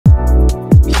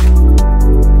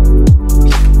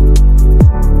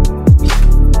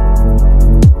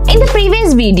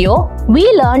video, we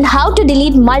learned how to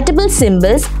delete multiple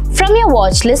symbols from your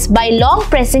watch list by long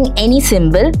pressing any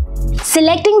symbol,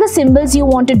 selecting the symbols you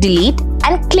want to delete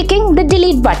and clicking the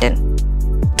delete button.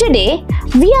 Today,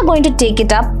 we are going to take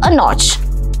it up a notch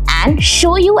and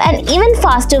show you an even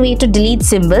faster way to delete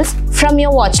symbols from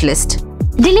your watch list.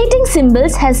 Deleting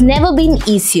symbols has never been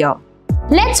easier.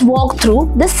 Let's walk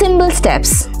through the symbol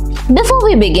steps. Before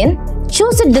we begin,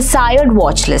 choose the desired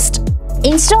watch list.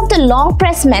 Instead of the long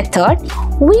press method,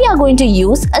 we are going to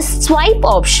use a swipe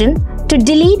option to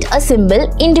delete a symbol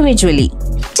individually.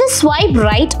 Just swipe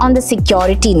right on the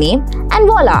security name and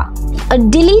voila! A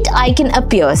delete icon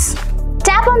appears.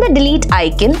 Tap on the delete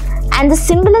icon and the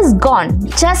symbol is gone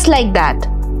just like that.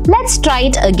 Let's try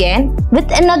it again with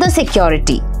another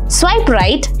security. Swipe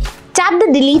right, tap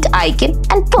the delete icon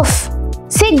and poof!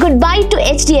 Say goodbye to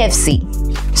HDFC.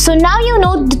 So now you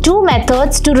know the two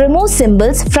methods to remove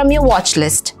symbols from your watch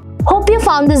list. Hope you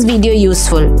found this video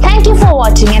useful. Thank you for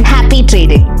watching and happy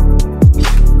trading.